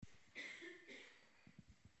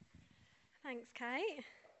Thanks, Kate.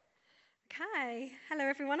 Okay, hello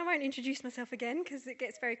everyone. I won't introduce myself again because it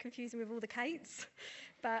gets very confusing with all the Kates.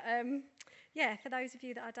 But yeah, for those of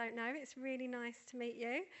you that I don't know, it's really nice to meet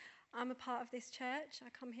you. I'm a part of this church. I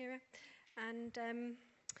come here and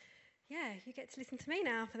yeah, you get to listen to me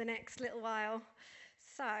now for the next little while.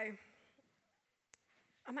 So I'm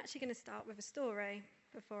actually going to start with a story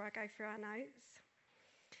before I go through our notes.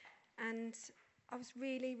 And I was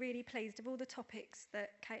really, really pleased of all the topics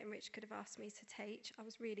that Kate and Rich could have asked me to teach. I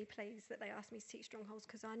was really pleased that they asked me to teach strongholds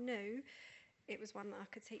because I knew it was one that I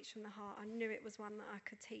could teach from the heart. I knew it was one that I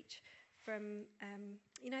could teach from,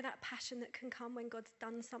 that passion that can come when God's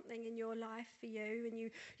done something in your life for you and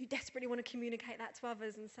you desperately want to communicate that to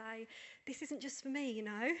others and say, this isn't just for me,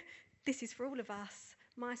 this is for all of us.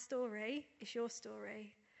 My story is your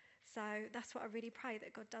story. So that's what I really pray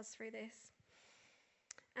that God does through this.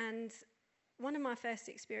 And one of my first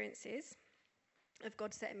experiences of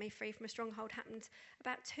God setting me free from a stronghold happened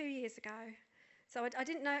about 2 years ago. So I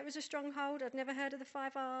didn't know it was a stronghold. I'd never heard of the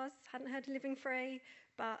 5 R's, hadn't heard of living free,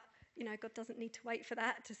 but God doesn't need to wait for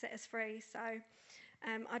that to set us free. So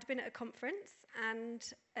I'd been at a conference, and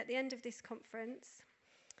at the end of this conference,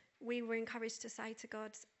 we were encouraged to say to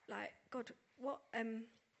God, God, what?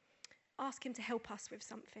 Ask him to help us with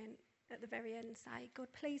something at the very end. Say, God,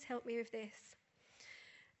 please help me with this.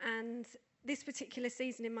 And this particular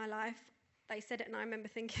season in my life, they said it and I remember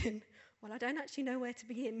thinking, well, I don't actually know where to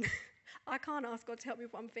begin. I can't ask God to help me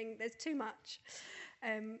with one thing. There's too much.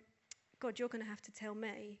 God, you're going to have to tell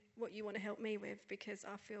me what you want to help me with because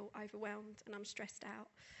I feel overwhelmed and I'm stressed out.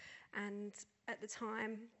 And at the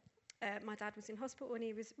time, my dad was in hospital and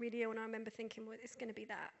he was really ill, and I remember thinking, well, it's going to be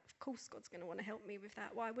that. Of course God's going to want to help me with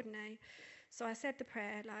that. Why wouldn't he? So I said the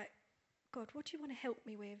prayer, God, what do you want to help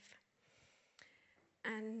me with?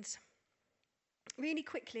 And really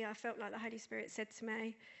quickly, I felt like the Holy Spirit said to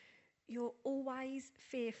me, you're always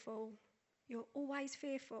fearful. You're always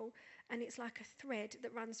fearful. And it's like a thread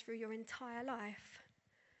that runs through your entire life.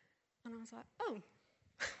 And I was like, oh,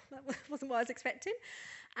 that wasn't what I was expecting.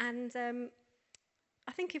 And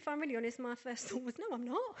I think if I'm really honest, my first thought was, no, I'm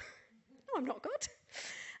not. No, I'm not God.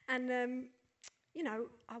 And,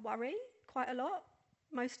 I worry quite a lot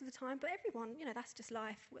most of the time. But everyone, that's just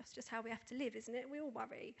life. That's just how we have to live, isn't it? We all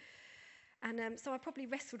worry. And so I probably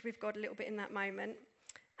wrestled with God a little bit in that moment.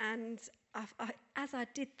 And as I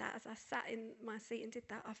did that, as I sat in my seat and did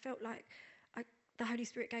that, I felt like the Holy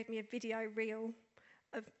Spirit gave me a video reel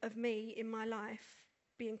of me in my life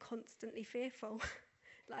being constantly fearful,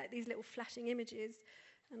 like these little flashing images.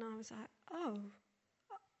 And I was like, oh,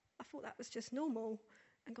 I thought that was just normal.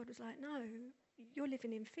 And God was like, no, you're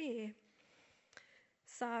living in fear.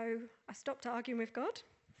 So I stopped arguing with God.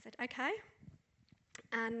 I said, okay.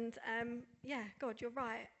 And God, you're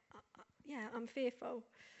right. I'm fearful.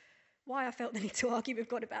 Why I felt the need to argue with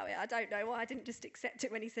God about it, I don't know. Why I didn't just accept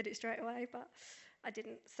it when he said it straight away, but I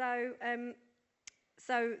didn't. So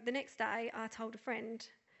the next day I told a friend,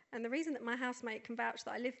 and the reason that my housemate can vouch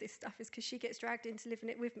that I live this stuff is because she gets dragged into living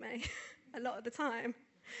it with me a lot of the time.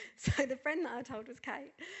 So the friend that I told was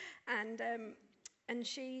Kate, and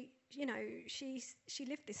she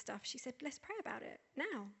lived this stuff. She said, let's pray about it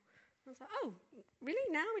now. I was like, oh, really?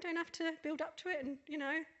 Now we don't have to build up to it and,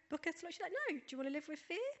 book a slot? She's like, no, do you want to live with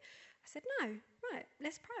fear? I said, no. Right,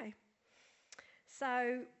 let's pray.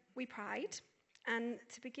 So we prayed, and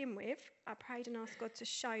to begin with, I prayed and asked God to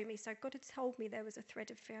show me. So God had told me there was a thread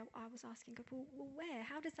of fear. I was asking God, well, where?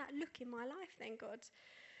 How does that look in my life then, God?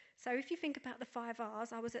 So if you think about the 5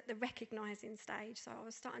 R's, I was at the recognising stage. So I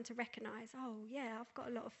was starting to recognise, oh, yeah, I've got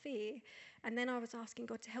a lot of fear. And then I was asking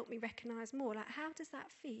God to help me recognise more. Like, how does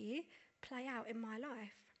that fear play out in my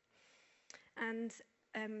life? And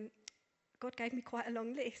God gave me quite a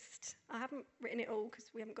long list. I haven't written it all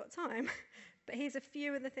because we haven't got time. But here's a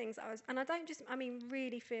few of the things I mean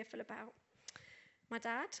really fearful about. My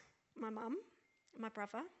dad, my mum, my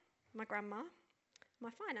brother, my grandma,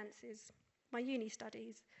 my finances, my uni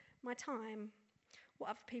studies, my time,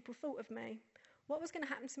 what other people thought of me, what was going to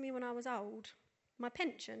happen to me when I was old, my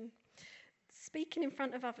pension, speaking in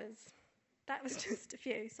front of others. That was just a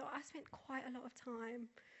few. So I spent quite a lot of time,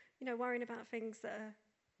 worrying about things that are,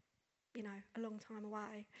 a long time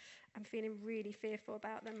away and feeling really fearful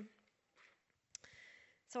about them.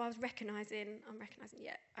 So I'm recognizing,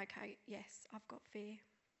 yeah, okay, yes, I've got fear.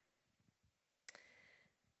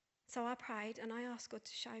 So I prayed and I asked God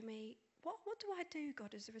to show me, what do I do,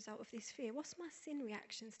 God, as a result of this fear? What's my sin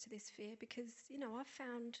reactions to this fear? Because, I've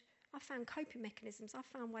found coping mechanisms. I've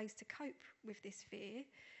found ways to cope with this fear,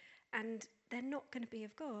 and they're not going to be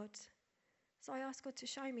of God. So I asked God to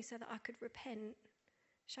show me so that I could repent.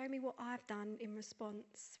 Show me what I've done in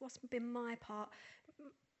response. What's been my part?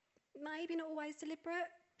 Maybe not always deliberate,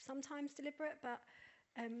 sometimes deliberate, but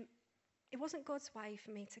it wasn't God's way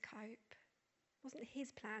for me to cope. It wasn't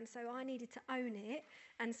his plan, so I needed to own it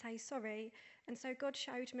and say sorry. And so God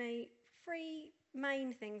showed me 3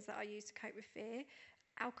 main things that I used to cope with fear.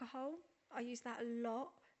 Alcohol, I used that a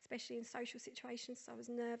lot, especially in social situations, so I was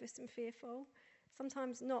nervous and fearful.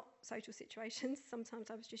 Sometimes not social situations, sometimes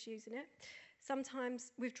I was just using it.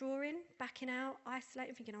 Sometimes withdrawing, backing out,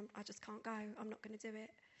 isolating, thinking, I just can't go, I'm not going to do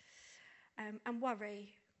it. And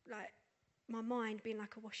worry, like my mind being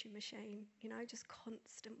like a washing machine, just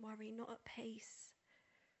constant worry, not at peace.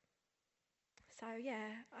 So yeah,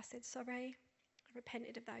 I said sorry, I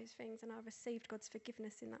repented of those things, and I received God's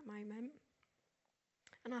forgiveness in that moment.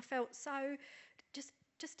 And I felt so,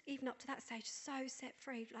 just even up to that stage, so set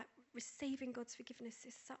free. Like receiving God's forgiveness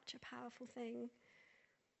is such a powerful thing.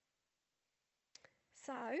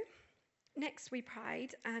 So next we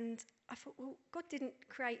prayed, and I thought, well, God didn't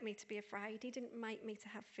create me to be afraid. He didn't make me to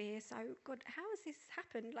have fear. So God, how has this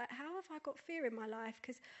happened? Like, how have I got fear in my life?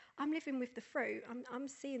 Because I'm living with the fruit. I'm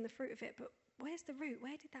seeing the fruit of it, but where's the root?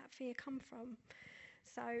 Where did that fear come from?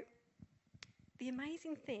 So the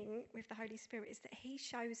amazing thing with the Holy Spirit is that he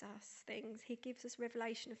shows us things. He gives us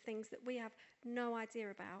revelation of things that we have no idea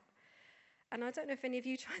about. And I don't know if any of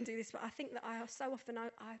you try and do this, but I think that I so often I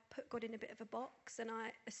put God in a bit of a box, and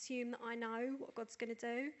I assume that I know what God's going to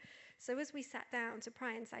do. So as we sat down to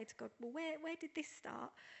pray and say to God, well, where did this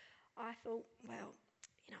start? I thought, well,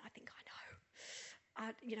 I think I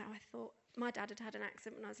know. I thought my dad had an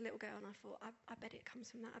accident when I was a little girl, and I thought, I bet it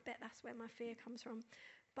comes from that. I bet that's where my fear comes from.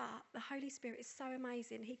 But the Holy Spirit is so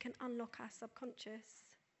amazing. He can unlock our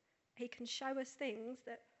subconscious. He can show us things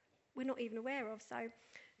that we're not even aware of. So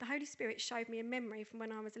the Holy Spirit showed me a memory from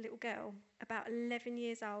when I was a little girl, about 11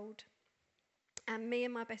 years old. And me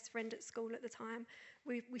and my best friend at school at the time,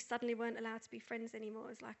 we suddenly weren't allowed to be friends anymore. It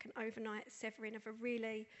was like an overnight severing of a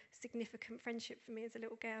really significant friendship for me as a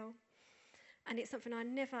little girl. And it's something I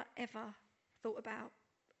never, ever thought about.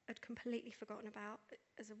 I'd completely forgotten about.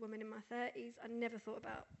 As a woman in my 30s, I never thought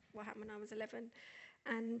about what happened when I was 11.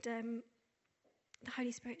 And the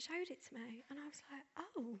Holy Spirit showed it to me. And I was like,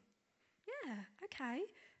 oh, yeah, okay.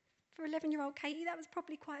 For 11-year-old Katie, that was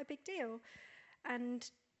probably quite a big deal. And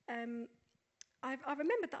I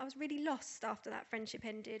remembered that I was really lost after that friendship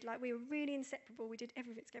ended. Like, we were really inseparable. We did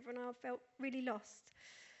everything together, and I felt really lost.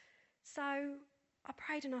 So I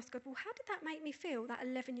prayed and asked God, well, how did that make me feel, that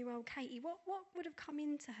 11-year-old Katie? What would have come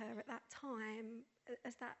into her at that time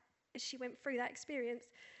as she went through that experience?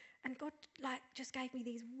 And God, just gave me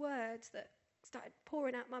these words that started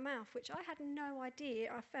pouring out my mouth, which I had no idea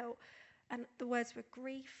I felt. And the words were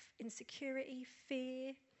grief, insecurity,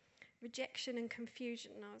 fear, rejection, and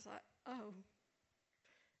confusion. And I was like, oh,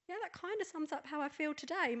 yeah, that kind of sums up how I feel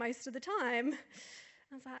today most of the time.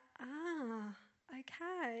 I was like,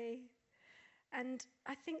 okay. And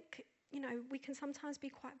I think, we can sometimes be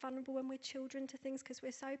quite vulnerable when we're children to things because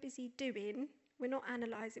we're so busy doing. We're not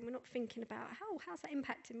analysing, we're not thinking about, how's that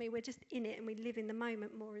impacting me? We're just in it, and we live in the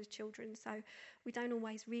moment more as children, so we don't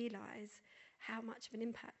always realise how much of an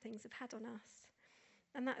impact things have had on us.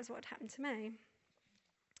 And that is what had happened to me.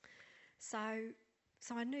 So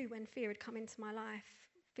I knew when fear had come into my life,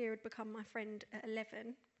 fear had become my friend at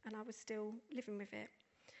 11, and I was still living with it.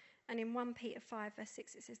 And in 1 Peter 5, verse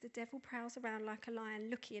 6, it says, the devil prowls around like a lion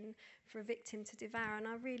looking for a victim to devour. And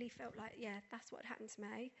I really felt like, yeah, that's what happened to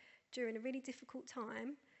me. During a really difficult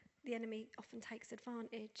time, the enemy often takes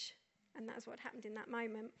advantage. And that's what happened in that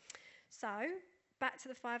moment. So, back to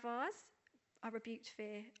the 5 R's, I rebuked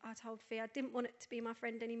fear. I told fear I didn't want it to be my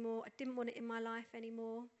friend anymore. I didn't want it in my life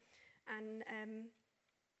anymore. And,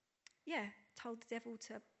 told the devil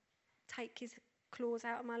to take his claws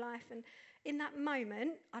out of my life. And in that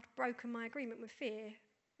moment, I'd broken my agreement with fear.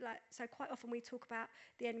 So quite often we talk about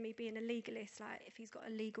the enemy being a legalist, like if he's got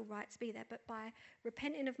a legal right to be there. But by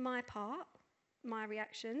repenting of my part, my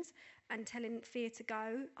reactions, and telling fear to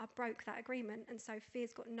go, I broke that agreement. And so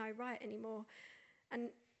fear's got no right anymore. And,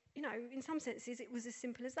 in some senses, it was as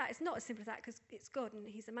simple as that. It's not as simple as that because it's God and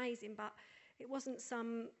he's amazing, but it wasn't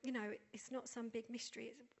some, it's not some big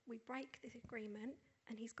mystery. We break this agreement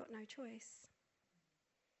and he's got no choice.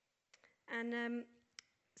 And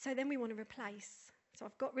so then we want to replace. So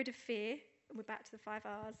I've got rid of fear, and we're back to the 5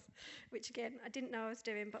 R's, which again, I didn't know I was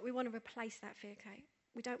doing, but we want to replace that fear, okay?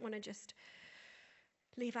 We don't want to just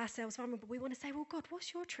leave ourselves vulnerable. We want to say, well, God,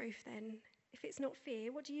 what's your truth then? If it's not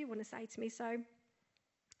fear, what do you want to say to me? So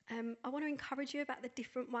I want to encourage you about the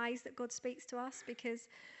different ways that God speaks to us, because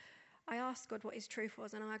I asked God what his truth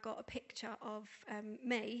was, and I got a picture of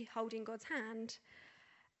me holding God's hand.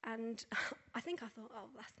 And I thought, oh,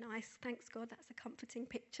 that's nice. Thanks, God. That's a comforting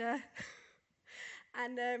picture.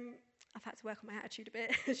 And I've had to work on my attitude a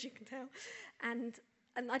bit, as you can tell. And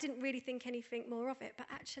I didn't really think anything more of it. But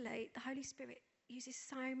actually, the Holy Spirit uses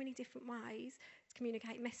so many different ways to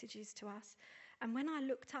communicate messages to us. And when I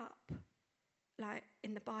looked up, like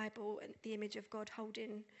in the Bible, and the image of God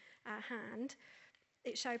holding our hand,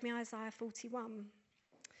 it showed me Isaiah 41.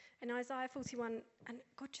 In Isaiah 41, and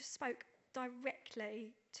God just spoke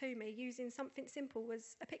directly to me using something simple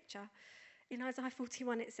as a picture. In Isaiah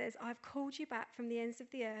 41 it says, I've called you back from the ends of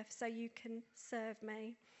the earth so you can serve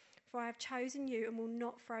me. For I have chosen you and will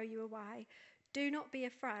not throw you away. Do not be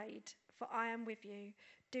afraid, for I am with you.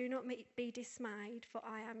 Do not be dismayed, for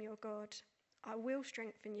I am your God. I will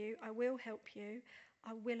strengthen you, I will help you,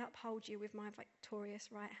 I will uphold you with my victorious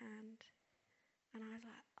right hand. And I was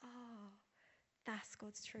like, oh, that's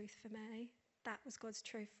God's truth for me. That was God's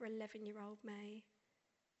truth for 11-year-old me.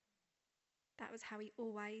 That was how he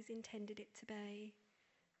always intended it to be.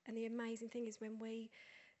 And the amazing thing is when we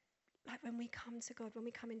come to God, when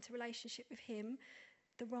we come into relationship with him,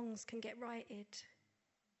 the wrongs can get righted.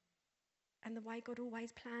 And the way God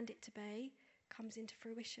always planned it to be comes into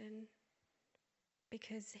fruition.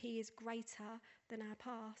 Because he is greater than our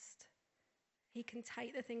past. He can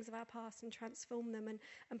take the things of our past and transform them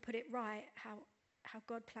and put it right how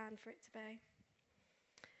God planned for it to be.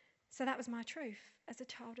 So that was my truth. As a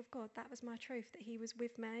child of God, that was my truth, that he was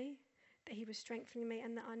with me, that he was strengthening me,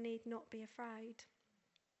 and that I need not be afraid.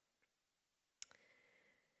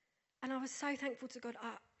 And I was so thankful to God.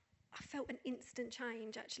 I felt an instant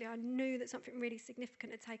change, actually. I knew that something really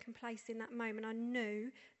significant had taken place in that moment. I knew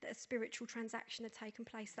that a spiritual transaction had taken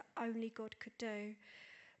place that only God could do.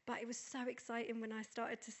 But it was so exciting when I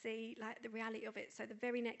started to see the reality of it. So the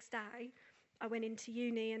very next day, I went into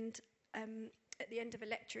uni, and at the end of a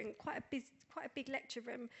lecture, in quite a big lecture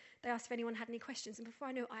room, they asked if anyone had any questions. And before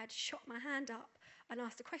I knew it, I had shot my hand up and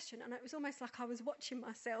asked a question. And it was almost like I was watching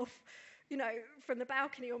myself, from the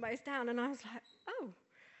balcony almost down. And I was like, oh,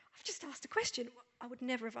 I've just asked a question. I would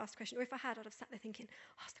never have asked a question. Or if I had, I'd have sat there thinking,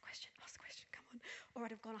 ask the question, come on. Or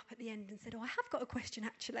I'd have gone up at the end and said, oh, I have got a question,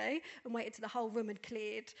 actually, and waited till the whole room had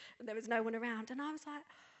cleared and there was no one around. And I was like,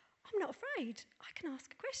 I'm not afraid. I can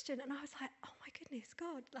ask a question. And I was like, oh, my goodness,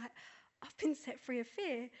 God, I've been set free of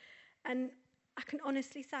fear. And I can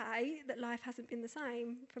honestly say that life hasn't been the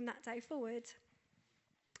same from that day forward.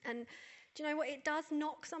 And do you know what? It does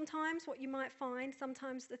knock sometimes what you might find.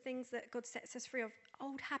 Sometimes the things that God sets us free of,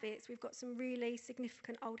 old habits. We've got some really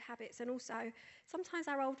significant old habits. And also, sometimes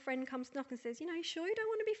our old friend comes to knock and says, you sure you don't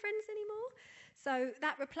want to be friends anymore? So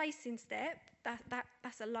that replacing step,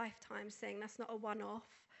 that's a lifetime thing. That's not a one-off.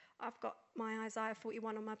 I've got my Isaiah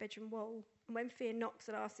 41 on my bedroom wall. And when fear knocks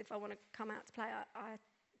and asks if I want to come out to play, I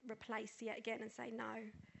replace yet again and say no.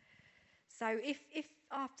 So if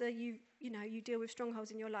after you deal with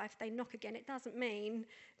strongholds in your life, they knock again, it doesn't mean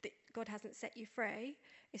that God hasn't set you free.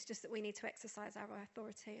 It's just that we need to exercise our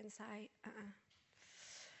authority and say,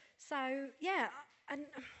 So, yeah, and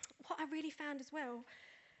what I really found as well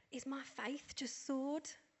is my faith just soared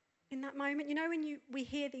in that moment. When we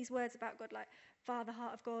hear these words about God, like Father,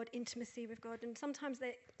 heart of God, intimacy with God, and sometimes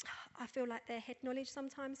I feel like they're head knowledge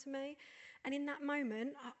sometimes for me. And in that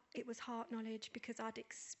moment, it was heart knowledge because I'd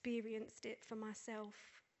experienced it for myself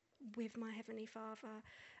with my Heavenly Father.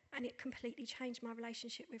 And it completely changed my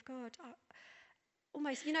relationship with God.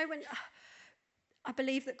 Almost, when I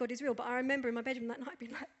believe that God is real, but I remember in my bedroom that night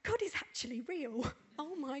being like, God is actually real.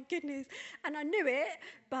 Oh my goodness. And I knew it,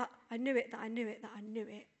 but I knew it that I knew it that I knew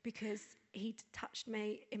it because he'd touched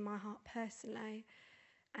me in my heart personally.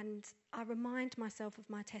 And I remind myself of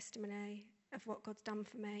my testimony of what God's done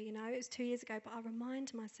for me. It was 2 years ago, but I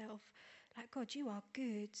remind myself, God, you are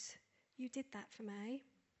good. You did that for me.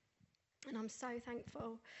 And I'm so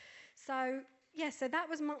thankful. So that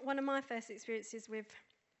was one of my first experiences with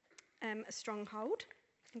a stronghold,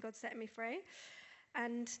 and God setting me free.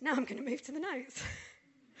 And now I'm going to move to the notes.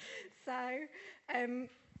 So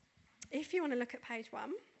if you want to look at page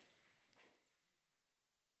 1.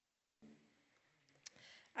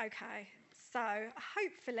 Okay, so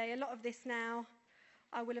hopefully a lot of this now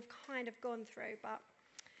I will have kind of gone through, but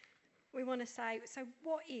we want to say, so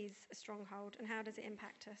what is a stronghold and how does it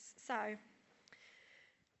impact us? So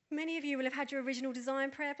many of you will have had your original design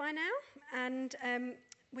prayer by now, and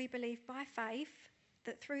we believe by faith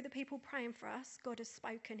that through the people praying for us, God has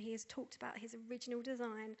spoken. He has talked about his original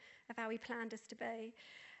design of how he planned us to be.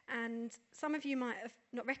 And some of you might have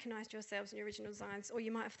not recognised yourselves in your original designs, or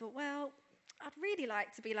you might have thought, well, I'd really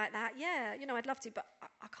like to be like that. Yeah, I'd love to, but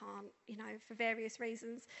I can't, for various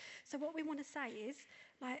reasons. So what we want to say is,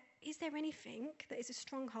 is there anything that is a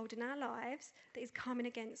stronghold in our lives that is coming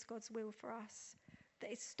against God's will for us,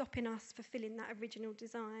 that is stopping us fulfilling that original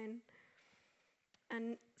design?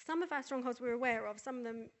 And some of our strongholds we're aware of. Some of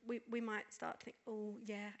them we might start to think, oh,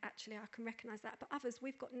 yeah, actually, I can recognise that. But others,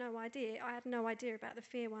 we've got no idea. I had no idea about the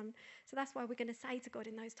fear one. So that's why we're going to say to God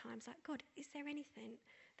in those times, God, is there anything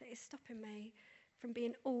that is stopping me from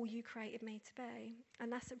being all you created me to be? And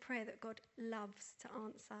that's a prayer that God loves to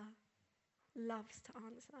answer. Loves to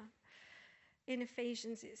answer. In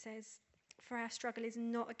Ephesians, it says, for our struggle is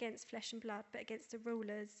not against flesh and blood, but against the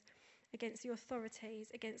rulers, against the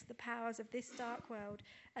authorities, against the powers of this dark world,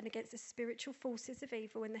 and against the spiritual forces of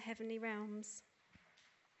evil in the heavenly realms.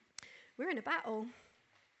 We're in a battle.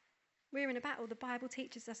 We're in a battle. The Bible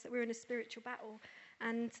teaches us that we're in a spiritual battle.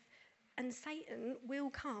 And Satan will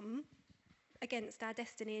come against our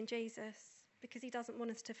destiny in Jesus because he doesn't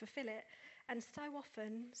want us to fulfill it. And so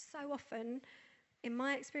often, in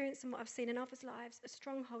my experience and what I've seen in others' lives, a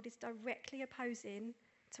stronghold is directly opposing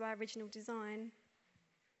to our original design.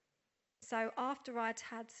 So after I'd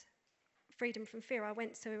had freedom from fear, I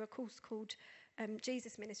went to a course called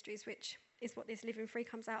Jesus Ministries, which is what this Living Free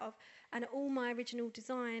comes out of. And at all my original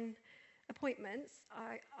design appointments,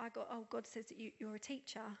 I got, God says that you're a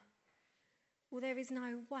teacher. Well, there is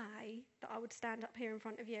no way that I would stand up here in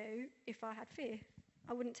front of you if I had fear.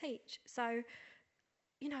 I wouldn't teach. So,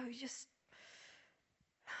 just,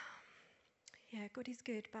 yeah, God is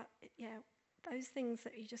good. But, yeah, those things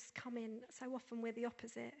that you just come in, so often we're the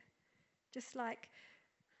opposite. Just like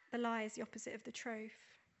the lie is the opposite of the truth.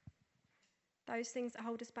 Those things that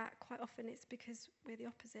hold us back, quite often it's because we're the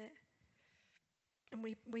opposite. And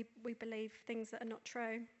we believe things that are not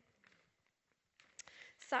true.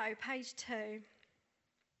 So, page 2.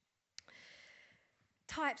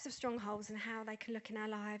 Types of strongholds and how they can look in our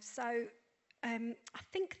lives. So, I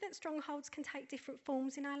think that strongholds can take different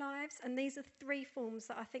forms in our lives. And these are 3 forms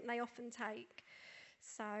that I think they often take.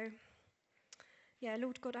 So, yeah,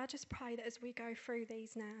 Lord God, I just pray that as we go through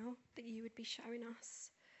these now, that you would be showing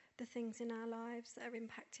us the things in our lives that are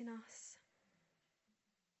impacting us.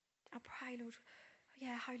 I pray, Lord,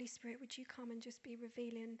 Holy Spirit, would you come and just be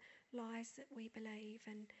revealing lies that we believe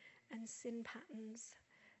and sin patterns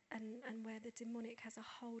and where the demonic has a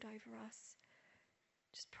hold over us.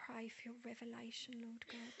 Just pray for your revelation, Lord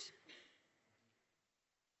God.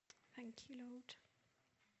 Thank you, Lord.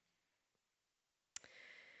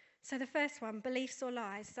 So the first one, beliefs or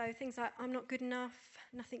lies. So things like, I'm not good enough,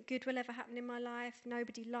 nothing good will ever happen in my life,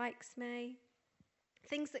 nobody likes me.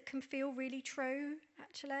 Things that can feel really true,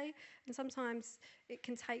 actually. And sometimes it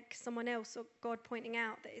can take someone else or God pointing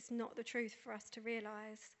out that it's not the truth for us to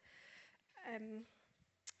realise.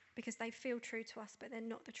 Because they feel true to us, but they're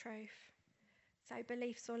not the truth. So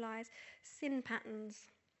beliefs or lies. Sin patterns.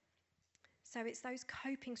 So it's those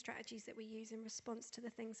coping strategies that we use in response to the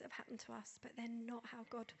things that have happened to us, but they're not how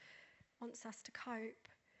God wants us to cope.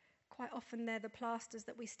 Quite often they're the plasters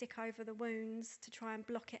that we stick over the wounds to try and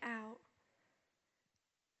block it out.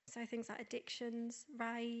 So things like addictions,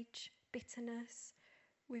 rage, bitterness,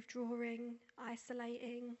 withdrawing,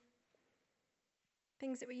 isolating.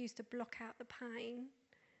 Things that we use to block out the pain.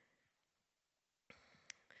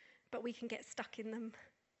 But we can get stuck in them.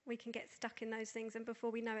 We can get stuck in those things, and before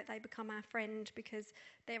we know it, they become our friend because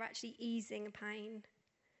they're actually easing pain.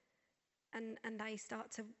 And they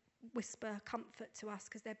start to whisper comfort to us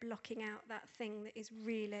because they're blocking out that thing that is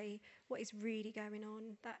really, what is really going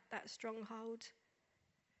on, that stronghold.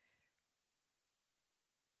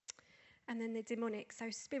 And then the demonic, so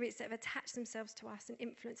spirits that have attached themselves to us and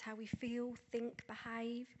influence how we feel, think,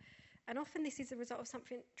 behave. And often this is a result of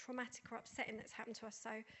something traumatic or upsetting that's happened to us. So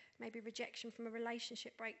maybe rejection from a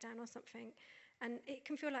relationship breakdown or something. And it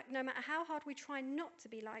can feel like no matter how hard we try not to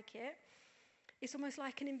be like it, it's almost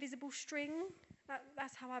like an invisible string.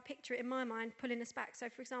 That's how I picture it in my mind, pulling us back. So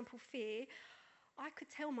for example, fear. I could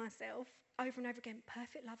tell myself over and over again,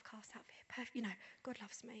 perfect love casts out fear. God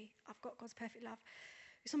loves me. I've got God's perfect love.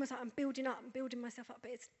 It's almost like I'm building myself up.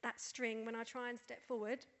 But it's that string, when I try and step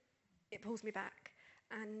forward, it pulls me back.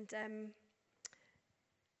 And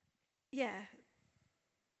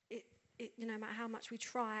no matter how much we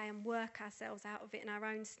try and work ourselves out of it in our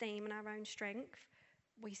own steam and our own strength,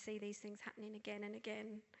 we see these things happening again and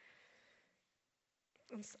again.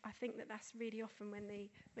 And I think that that's really often when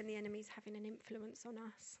the enemy's having an influence on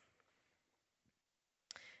us.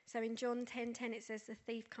 So in John 10:10 it says, the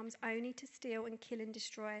thief comes only to steal and kill and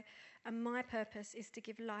destroy, and my purpose is to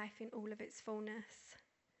give life in all of its fullness.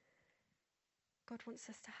 God wants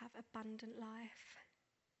us to have abundant life.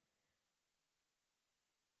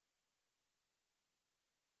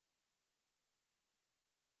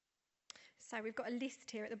 So we've got a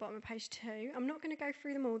list here at the bottom of page 2. I'm not going to go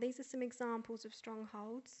through them all. These are some examples of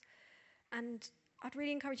strongholds. And I'd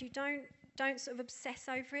really encourage you, don't sort of obsess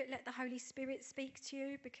over it. Let the Holy Spirit speak to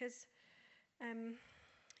you, because,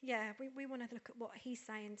 we want to look at what he's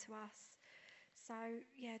saying to us. So,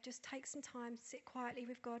 just take some time, sit quietly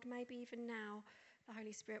with God. Maybe even now the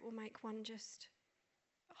Holy Spirit will make one just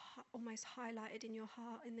almost highlighted in your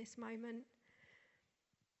heart in this moment.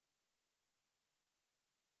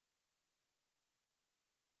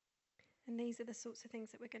 And these are the sorts of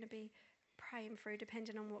things that we're going to be praying through,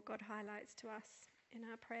 depending on what God highlights to us in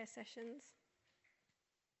our prayer sessions.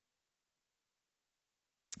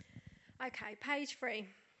 Okay, page 3.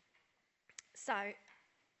 So,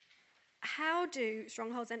 how do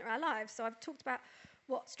strongholds enter our lives? So I've talked about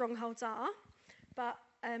what strongholds are, but,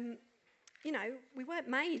 we weren't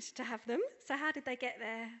made to have them. So how did they get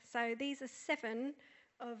there? So these are 7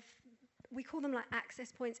 of, we call them like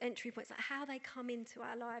access points, entry points, like how they come into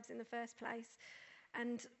our lives in the first place.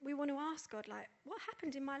 And we want to ask God, like, what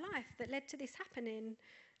happened in my life that led to this happening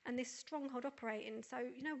and this stronghold operating? So,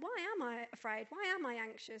 why am I afraid? Why am I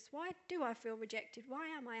anxious? Why do I feel rejected? Why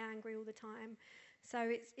am I angry all the time? So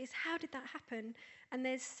it's how did that happen? And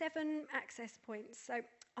there's 7 access points. So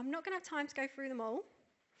I'm not going to have time to go through them all.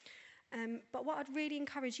 But what I'd really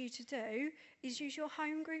encourage you to do is use your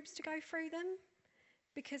home groups to go through them.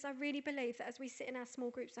 Because I really believe that as we sit in our small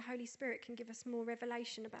groups, the Holy Spirit can give us more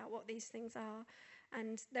revelation about what these things are.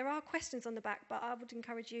 And there are questions on the back, but I would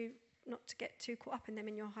encourage you not to get too caught up in them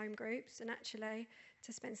in your home groups, and actually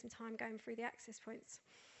to spend some time going through the access points.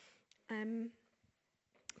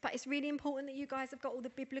 But it's really important that you guys have got all the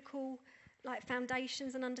biblical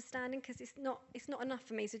foundations and understanding, because it's not enough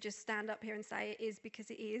for me to just stand up here and say it is,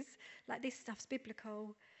 because it is. This stuff's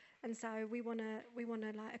biblical. And so we want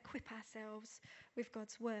to equip ourselves with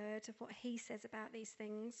God's word of what he says about these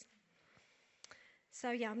things. So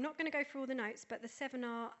I'm not going to go through all the notes, but the 7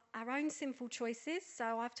 are our own sinful choices.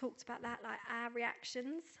 So I've talked about that, like our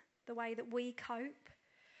reactions, the way that we cope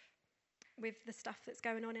with the stuff that's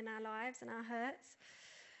going on in our lives and our hurts.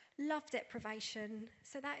 Love deprivation.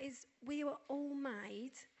 So that is, we were all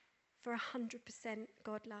made for 100%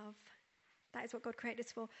 God love. That is what God created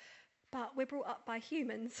us for. But we're brought up by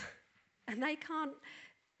humans, and they can't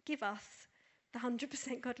give us the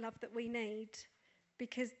 100% God love that we need,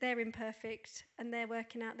 because they're imperfect and they're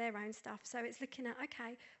working out their own stuff. So it's looking at,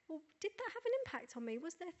 okay, well, did that have an impact on me?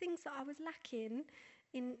 Was there things that I was lacking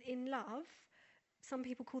in love? Some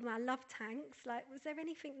people call them our love tanks. Was there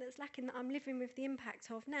anything that's lacking that I'm living with the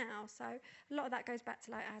impact of now? So a lot of that goes back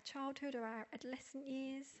to our childhood or our adolescent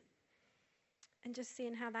years, and just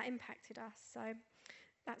seeing how that impacted us. So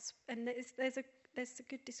there's a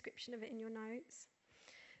good description of it in your notes.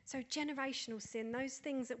 So generational sin, those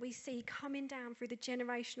things that we see coming down through the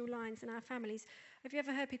generational lines in our families. Have you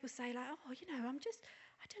ever heard people say I don't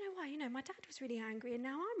know why, my dad was really angry and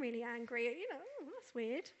now I'm really angry. That's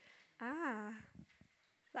weird.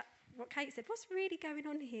 What Kate said, what's really going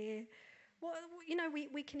on here?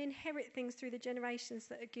 We can inherit things through the generations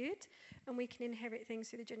that are good, and we can inherit things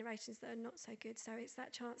through the generations that are not so good. So it's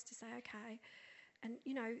that chance to say, okay. And,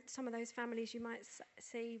 some of those families you might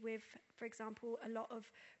see with, for example, a lot of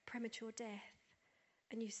premature death.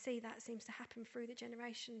 And you see that seems to happen through the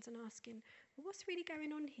generations, and asking, well, what's really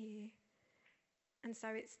going on here? And so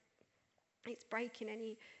it's breaking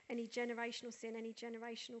any generational sin, any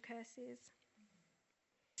generational curses.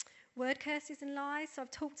 Word curses and lies. So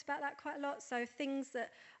I've talked about that quite a lot. So things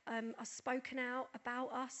that are spoken out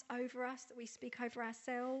about us, over us, that we speak over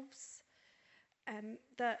ourselves.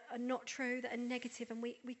 That are not true, that are negative, and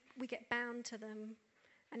we get bound to them,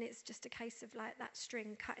 and it's just a case of that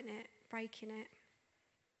string, cutting it, breaking it.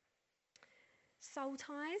 Soul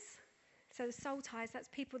ties. So the soul ties, that's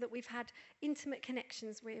people that we've had intimate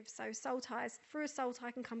connections with. So soul ties, through a soul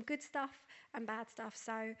tie can come good stuff and bad stuff.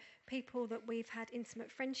 So people that we've had intimate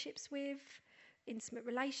friendships with, intimate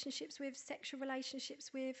relationships with, sexual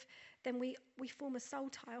relationships with, then we form a soul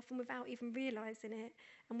tie often without even realising it,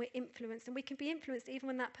 and we're influenced. And we can be influenced even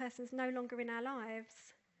when that person's no longer in our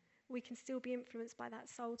lives. We can still be influenced by that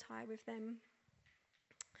soul tie with them.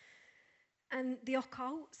 And the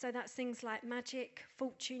occult, so that's things like magic,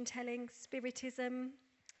 fortune telling, spiritism.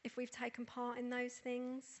 If we've taken part in those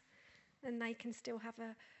things, then they can still have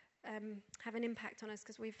an impact on us,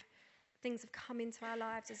 because things have come into our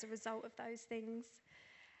lives as a result of those things.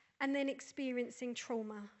 And then experiencing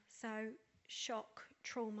trauma, so shock,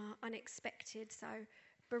 trauma, unexpected, so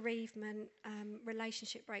bereavement,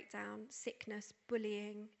 relationship breakdown, sickness,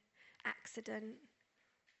 bullying, accident,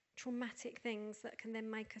 traumatic things that can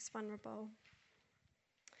then make us vulnerable.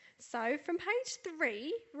 So from page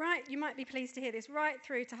 3, right, you might be pleased to hear this, right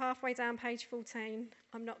through to halfway down page 14,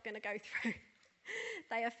 I'm not going to go through.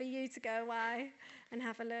 They are for you to go away and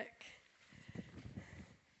have a look.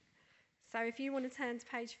 So if you want to turn to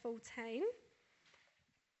page 14,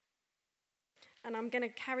 and I'm going to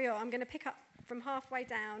carry on, I'm going to pick up from halfway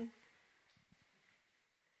down.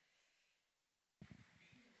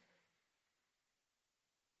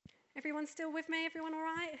 Everyone still with me? Everyone all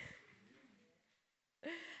right?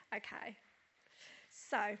 Okay.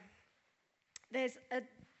 So there's a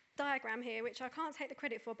diagram here which I can't take the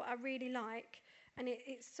credit for, but I really like. And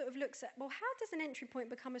it sort of looks at, well, how does an entry point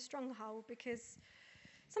become a stronghold? Because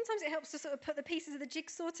sometimes it helps to sort of put the pieces of the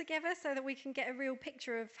jigsaw together so that we can get a real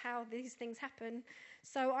picture of how these things happen.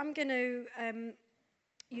 So I'm going to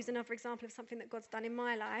use another example of something that God's done in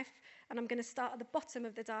my life. And I'm going to start at the bottom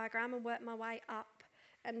of the diagram and work my way up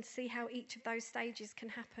and see how each of those stages can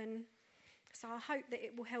happen. So I hope that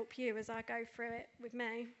it will help you as I go through it with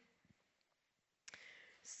me.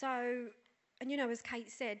 So, and you know, as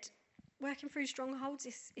Kate said, working through strongholds,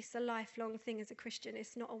 it's a lifelong thing as a Christian.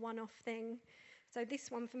 It's not a one-off thing. So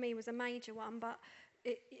this one for me was a major one, but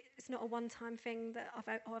it's not a one-time thing that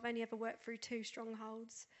I've only ever worked through 2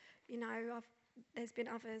 strongholds. You know, there's been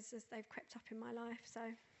others as they've crept up in my life. So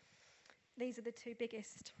these are the 2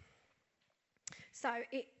 biggest. So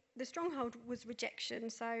the stronghold was rejection.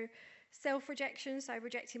 So self-rejection, so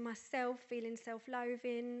rejecting myself, feeling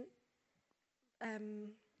self-loathing,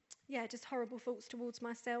 just horrible thoughts towards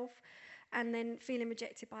myself, and then feeling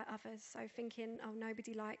rejected by others. So thinking, oh,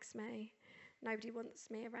 nobody likes me, nobody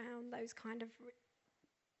wants me around, those kind of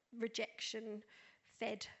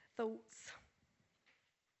rejection-fed thoughts.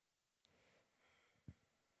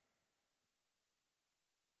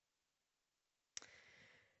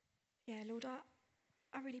 Yeah, Lord,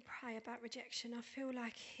 I really pray about rejection. I feel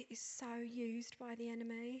like it is so used by the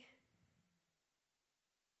enemy.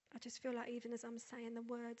 I just feel like even as I'm saying the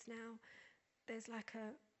words now, there's like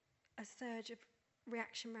a surge of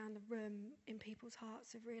reaction around the room in people's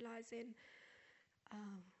hearts of realising,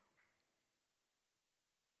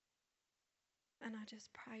 and I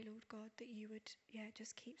just pray, Lord God, that you would,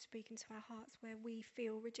 just keep speaking to our hearts where we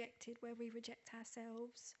feel rejected, where we reject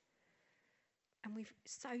ourselves. And we're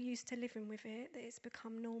so used to living with it that it's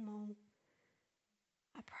become normal.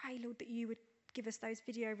 I pray, Lord, that you would give us those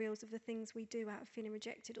video reels of the things we do out of feeling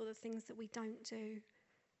rejected, or the things that we don't do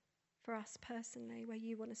for us personally, where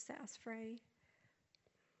you want to set us free.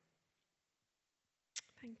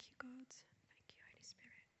 Thank you, God. Thank you, Holy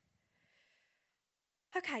Spirit.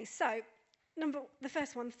 Okay, so the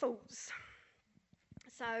first one, thoughts.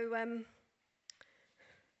 So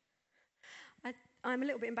I'm a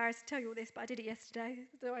little bit embarrassed to tell you all this, but I did it yesterday,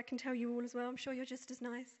 so I can tell you all as well. I'm sure you're just as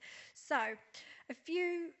nice. So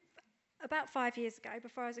about 5 years ago,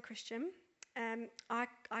 before I was a Christian, I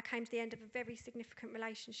came to the end of a very significant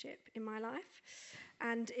relationship in my life,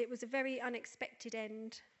 and it was a very unexpected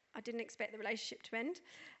end. I didn't expect the relationship to end,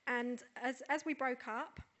 and as we broke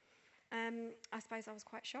up, I suppose I was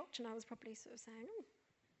quite shocked, and I was probably sort of saying, oh,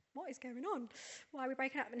 what is going on? Why are we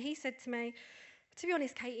breaking up? And he said to me, to be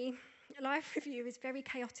honest, Katie, life with you is very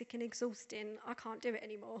chaotic and exhausting. I can't do it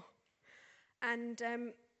anymore. And,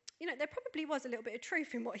 there probably was a little bit of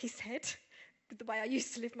truth in what he said, with the way I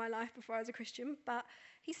used to live my life before I was a Christian, but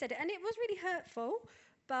he said it, and it was really hurtful,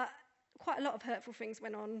 but quite a lot of hurtful things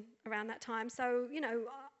went on around that time. So,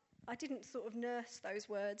 I didn't sort of nurse those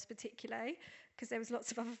words particularly, because there was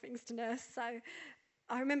lots of other things to nurse. So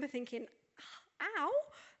I remember thinking, ow,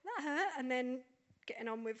 that hurt, and then getting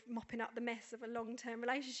on with mopping up the mess of a long-term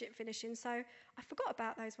relationship finishing. So I forgot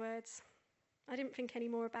about those words. I didn't think any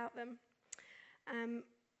more about them.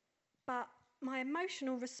 But my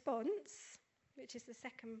emotional response, which is the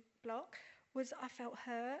second block, was I felt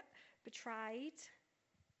hurt, betrayed,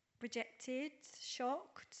 rejected,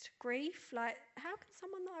 shocked, grief. Like, how can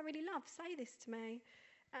someone that I really love say this to me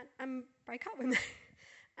and break up with me?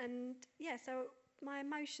 And so my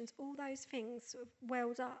emotions, all those things sort of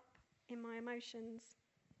welled up in my emotions.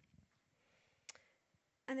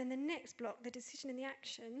 And then the next block, the decision and the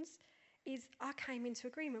actions, is I came into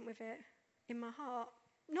agreement with it in my heart,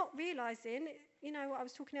 not realising, what I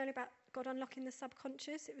was talking earlier about God unlocking the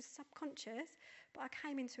subconscious. It was subconscious, but I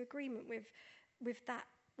came into agreement with that,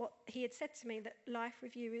 what he had said to me, that life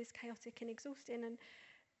with you is chaotic and exhausting.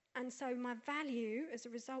 And so my value as a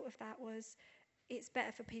result of that was, it's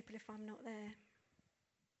better for people if I'm not there.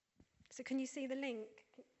 So can you see the link?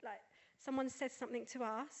 Like, someone says something to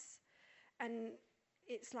us, and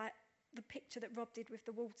it's like the picture that Rob did with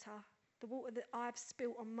the water that I've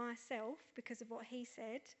spilt on myself because of what he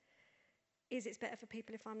said, it's better for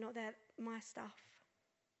people if I'm not there, my stuff.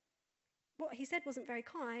 what he said wasn't very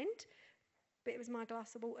kind, but it was my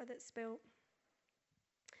glass of water that spilt.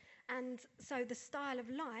 And so the style of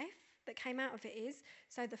life that came out of it is,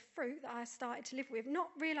 so the fruit that I started to live with, not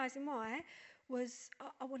realising why, was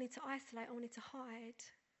I wanted to isolate, I wanted to hide.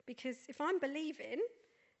 Because if I'm believing,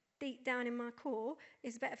 deep down in my core,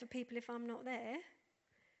 it's better for people if I'm not there.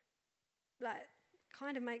 Like,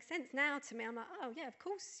 kind of makes sense now to me. I'm like, oh yeah, of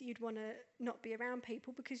course you'd want to not be around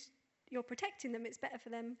people because you're protecting them. It's better for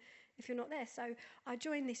them if you're not there. So I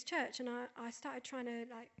joined this church and I started trying to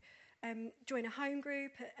join a home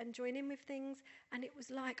group and join in with things. And it was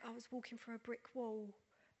like I was walking through a brick wall.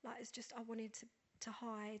 Like, it's just, I wanted to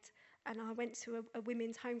hide. And I went to a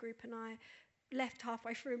women's home group and I left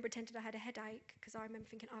halfway through and pretended I had a headache because I remember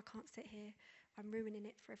thinking, I can't sit here. I'm ruining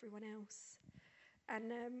it for everyone else.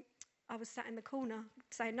 And I was sat in the corner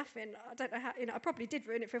saying nothing. I don't know how, I probably did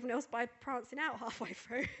ruin it for everyone else by prancing out halfway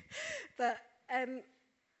through. But, and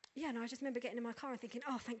I just remember getting in my car and thinking,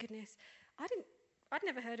 oh, thank goodness. I'd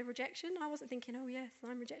never heard of rejection. I wasn't thinking, oh, yes,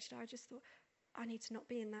 I'm rejected. I just thought, I need to not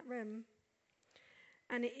be in that room.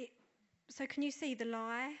 And so can you see the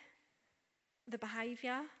lie, the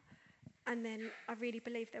behaviour? And then I really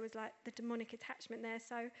believe there was like the demonic attachment there.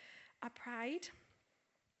 So I prayed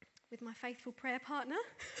with my faithful prayer partner.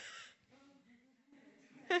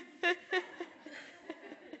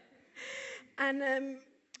 And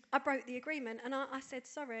I broke the agreement and I said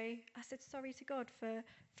sorry. I said sorry to God for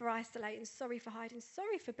isolating, sorry for hiding,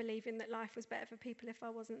 sorry for believing that life was better for people if I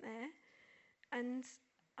wasn't there. And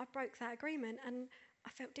I broke that agreement and I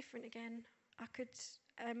felt different again. I could,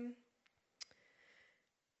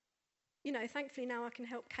 thankfully now I can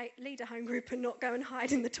help Kate lead a home group and not go and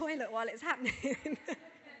hide in the toilet while it's happening.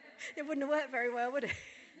 It wouldn't have worked very well, would it?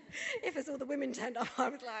 If it's all the women turned up, I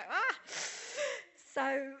was like, ah!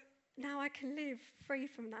 So now I can live free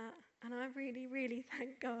from that. And I really, really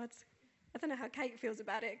thank God. I don't know how Kate feels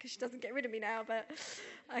about it because she doesn't get rid of me now, but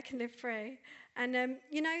I can live free. And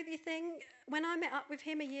the thing, when I met up with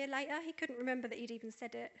him a year later, he couldn't remember that he'd even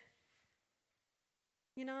said it.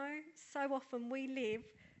 So often we live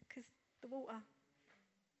because the water.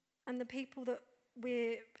 And the people that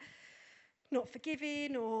we're not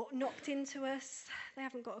forgiving or knocked into us, they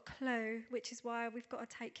haven't got a clue, which is why we've got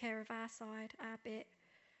to take care of our side, our bit,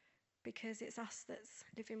 because it's us that's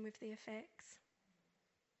living with the effects.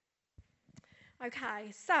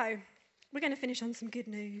 Okay, so we're going to finish on some good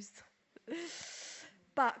news.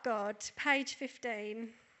 But God, page 15.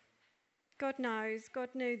 God knew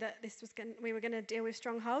that we were going to deal with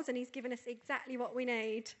strongholds, and he's given us exactly what we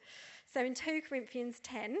need. So in 2 Corinthians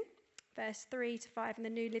 10, verse 3 to 5 in the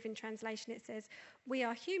New Living Translation, it says, we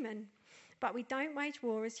are human, but we don't wage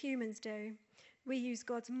war as humans do. We use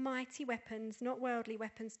God's mighty weapons, not worldly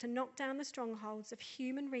weapons, to knock down the strongholds of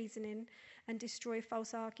human reasoning and destroy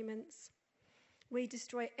false arguments. We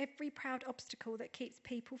destroy every proud obstacle that keeps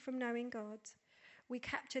people from knowing God. We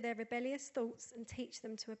capture their rebellious thoughts and teach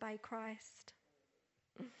them to obey Christ.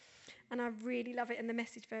 And I really love it in the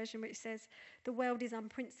Message version, which says, the world is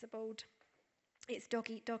unprincipled. It's dog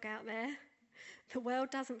eat dog out there. The world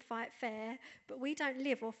doesn't fight fair, but we don't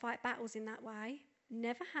live or fight battles in that way.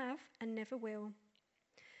 Never have and never will.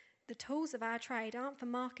 The tools of our trade aren't for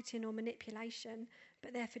marketing or manipulation,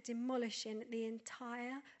 but they're for demolishing the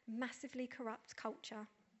entire massively corrupt culture.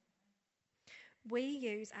 We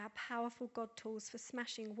use our powerful God tools for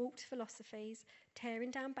smashing warped philosophies, tearing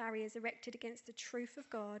down barriers erected against the truth of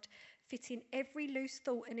God, fitting every loose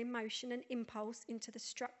thought and emotion and impulse into the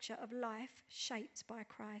structure of life shaped by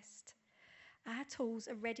Christ. Our tools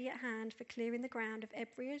are ready at hand for clearing the ground of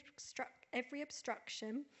every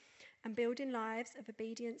obstruction and building lives of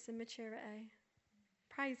obedience and maturity.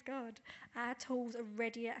 Praise God. Our tools are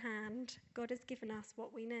ready at hand. God has given us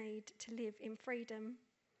what we need to live in freedom.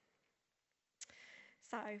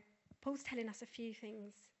 So, Paul's telling us a few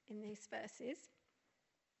things in these verses.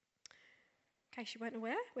 In case you weren't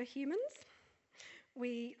aware, we're humans.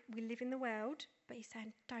 We live in the world, but he's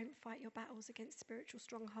saying don't fight your battles against spiritual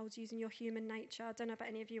strongholds using your human nature. I don't know about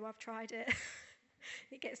any of you, I've tried it.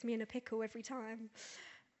 It gets me in a pickle every time.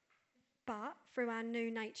 But through our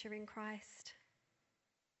new nature in Christ,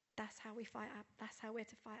 that's how we're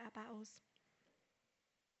to fight our battles.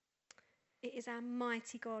 It is our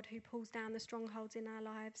mighty God who pulls down the strongholds in our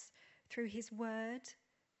lives through his word,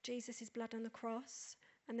 Jesus' blood on the cross,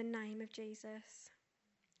 and the name of Jesus.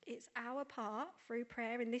 It's our part through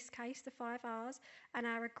prayer, in this case the 5 R's, and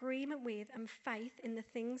our agreement with and faith in the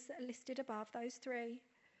things that are listed above, those 3.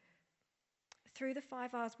 Through the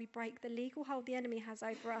 5 R's we break the legal hold the enemy has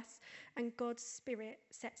over us, and God's Spirit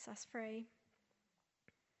sets us free.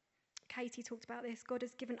 Katie talked about this. God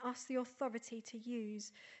has given us the authority to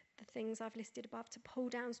use the things I've listed above to pull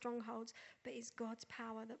down strongholds, but it's God's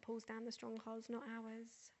power that pulls down the strongholds, not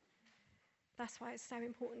ours. That's why it's so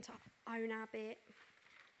important to own our bit.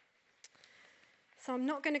 So I'm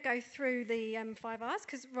not going to go through the 5 R's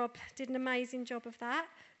because Rob did an amazing job of that,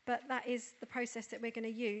 but that is the process that we're going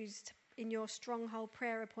to use in your stronghold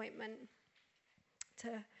prayer appointment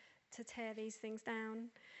to tear these things down.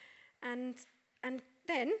 And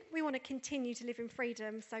then we want to continue to live in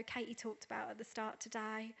freedom. So Katie talked about at the start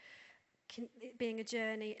today, it being a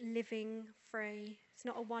journey, living free. It's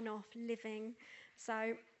not a one-off, living.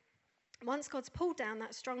 So once God's pulled down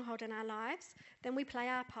that stronghold in our lives, then we play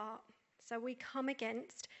our part. So we come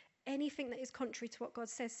against anything that is contrary to what God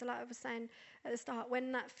says. So like I was saying at the start,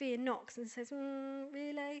 when that fear knocks and says,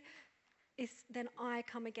 really? Then I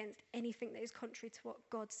come against anything that is contrary to what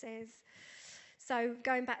God says. So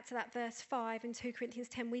going back to that verse 5 in 2 Corinthians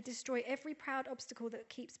 10, we destroy every proud obstacle that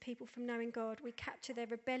keeps people from knowing God. We capture their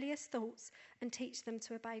rebellious thoughts and teach them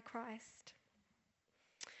to obey Christ.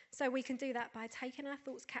 So we can do that by taking our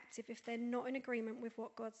thoughts captive if they're not in agreement with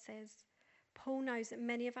what God says. Paul knows that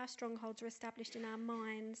many of our strongholds are established in our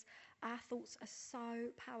minds. Our thoughts are so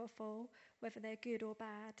powerful, whether they're good or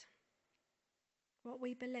bad. What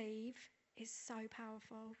we believe is so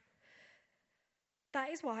powerful. That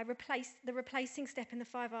is why the replacing step in the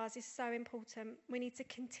 5 R's is so important. We need to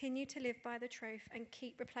continue to live by the truth and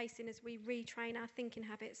keep replacing as we retrain our thinking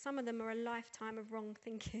habits. Some of them are a lifetime of wrong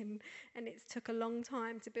thinking, and it's took a long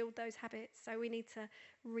time to build those habits. So we need to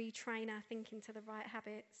retrain our thinking to the right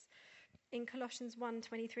habits. In Colossians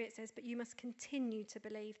 1:23 it says, "But you must continue to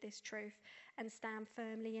believe this truth and stand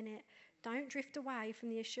firmly in it. Don't drift away from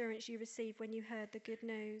the assurance you received when you heard the good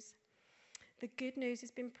news." The good news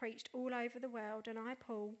has been preached all over the world, and I,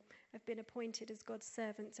 Paul, have been appointed as God's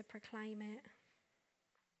servant to proclaim it.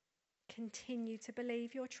 Continue to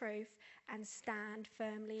believe your truth and stand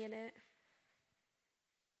firmly in it.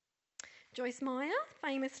 Joyce Meyer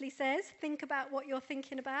famously says, think about what you're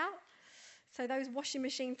thinking about. So those washing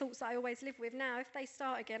machine thoughts that I always live with now, if they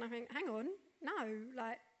start again, I think, hang on, no,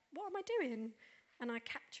 what am I doing? And I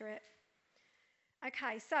capture it.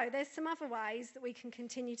 Okay, so there's some other ways that we can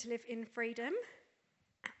continue to live in freedom.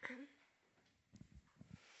 Just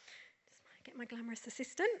might get my glamorous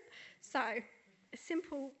assistant. So, a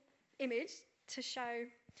simple image to show,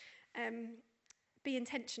 be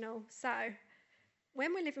intentional. So,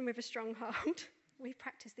 when we're living with a stronghold, we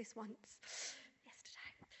practiced this once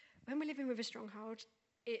yesterday. When we're living with a stronghold,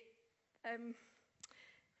 it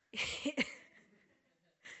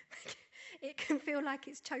can feel like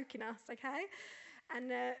it's choking us, okay? And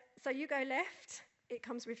so you go left, it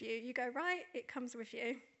comes with you. You go right, it comes with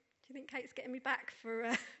you. Do you think Kate's getting me back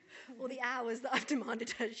for all the hours that I've demanded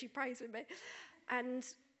her? She prays with me. And,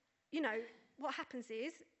 what happens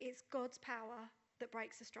is it's God's power that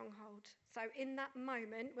breaks the stronghold. So in that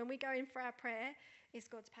moment, when we go in for our prayer, it's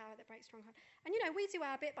God's power that breaks stronghold. And, we do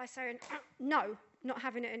our bit by saying, no, not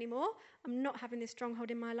having it anymore. I'm not having this stronghold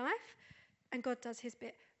in my life. And God does his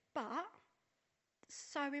bit. But,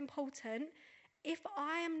 so important, if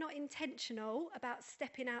I am not intentional about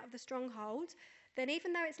stepping out of the stronghold, then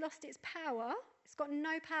even though it's lost its power, it's got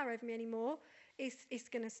no power over me anymore, it's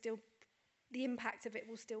going to still, the impact of it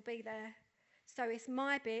will still be there. So it's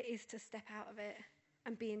my bit is to step out of it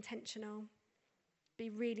and be intentional, be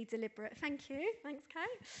really deliberate. Thank you. Thanks,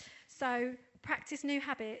 Kate. So practice new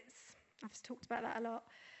habits. I've talked about that a lot.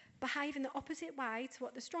 Behave in the opposite way to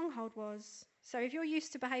what the stronghold was. So if you're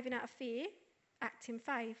used to behaving out of fear, act in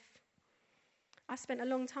faith. I spent a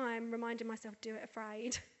long time reminding myself, do it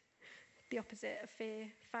afraid. The opposite of fear,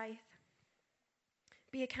 faith.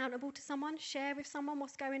 Be accountable to someone. Share with someone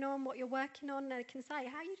what's going on, what you're working on. They can say,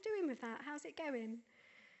 how are you doing with that? How's it going?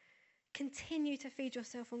 Continue to feed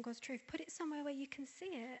yourself on God's truth. Put it somewhere where you can see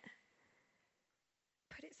it.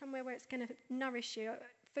 Put it somewhere where it's going to nourish you.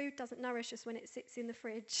 Food doesn't nourish us when it sits in the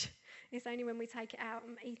fridge. It's only when we take it out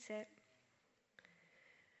and eat it.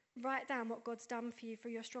 Write down what God's done for you for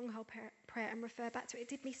your stronghold prayer and refer back to it. It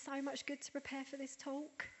did me so much good to prepare for this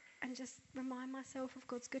talk and just remind myself of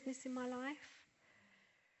God's goodness in my life.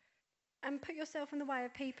 And put yourself in the way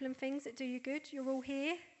of people and things that do you good. You're all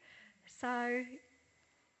here, so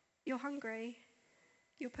you're hungry.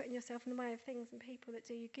 You're putting yourself in the way of things and people that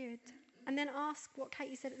do you good. And then ask what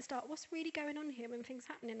Katie said at the start, what's really going on here when things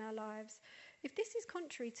happen in our lives? If this is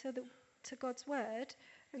contrary to God's word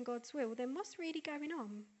and God's will, then what's really going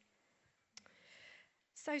on?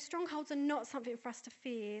 So strongholds are not something for us to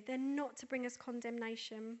fear. They're not to bring us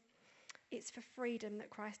condemnation. It's for freedom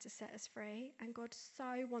that Christ has set us free. And God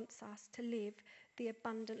so wants us to live the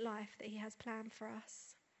abundant life that he has planned for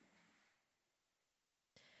us.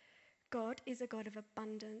 God is a God of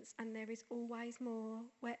abundance, and there is always more.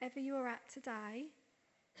 Wherever you are at today,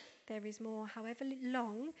 there is more. However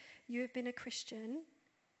long you have been a Christian,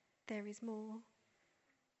 there is more.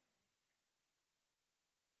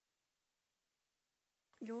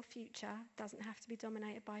 Your future doesn't have to be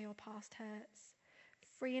dominated by your past hurts.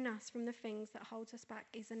 Freeing us from the things that hold us back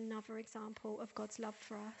is another example of God's love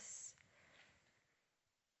for us.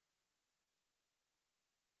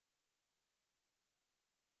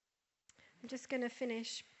 I'm just going to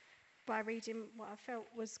finish by reading what I felt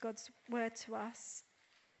was God's word to us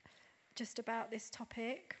just about this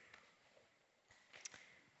topic.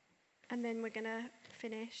 And then we're going to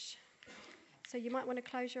finish. So you might want to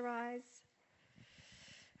close your eyes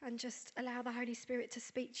and just allow the Holy Spirit to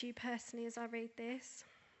speak to you personally as I read this.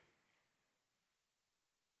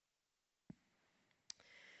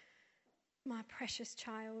 My precious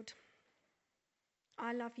child,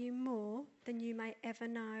 I love you more than you may ever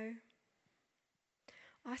know.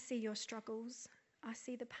 I see your struggles. I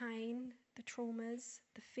see the pain, the traumas,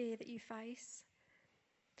 the fear that you face.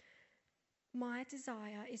 My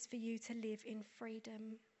desire is for you to live in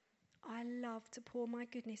freedom. I love to pour my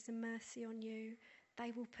goodness and mercy on you.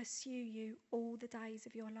 They will pursue you all the days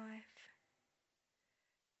of your life.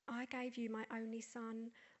 I gave you my only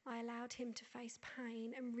son. I allowed him to face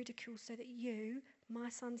pain and ridicule so that you, my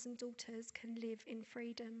sons and daughters, can live in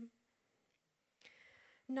freedom.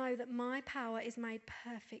 Know that my power is made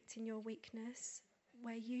perfect in your weakness.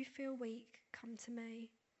 Where you feel weak, come to me.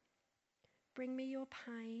 Bring me your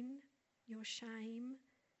pain, your shame,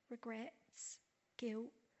 regrets,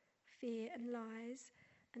 guilt, fear and lies,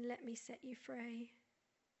 and let me set you free.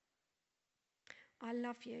 I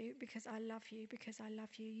love you because I love you because I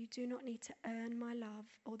love you. You do not need to earn my love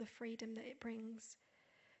or the freedom that it brings.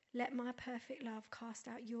 Let my perfect love cast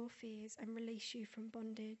out your fears and release you from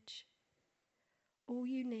bondage. All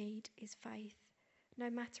you need is faith, no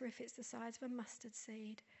matter if it's the size of a mustard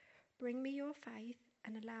seed. Bring me your faith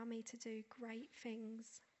and allow me to do great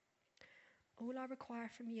things. All I require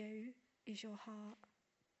from you is your heart.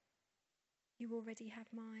 You already have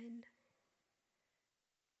mine.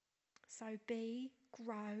 So be,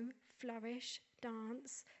 grow, flourish,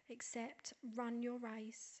 dance, accept, run your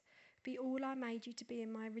race. Be all I made you to be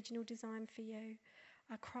in my original design for you.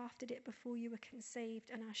 I crafted it before you were conceived,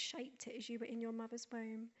 and I shaped it as you were in your mother's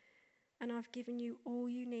womb. And I've given you all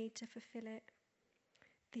you need to fulfill it.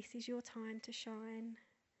 This is your time to shine.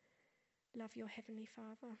 Love, your Heavenly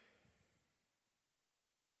Father.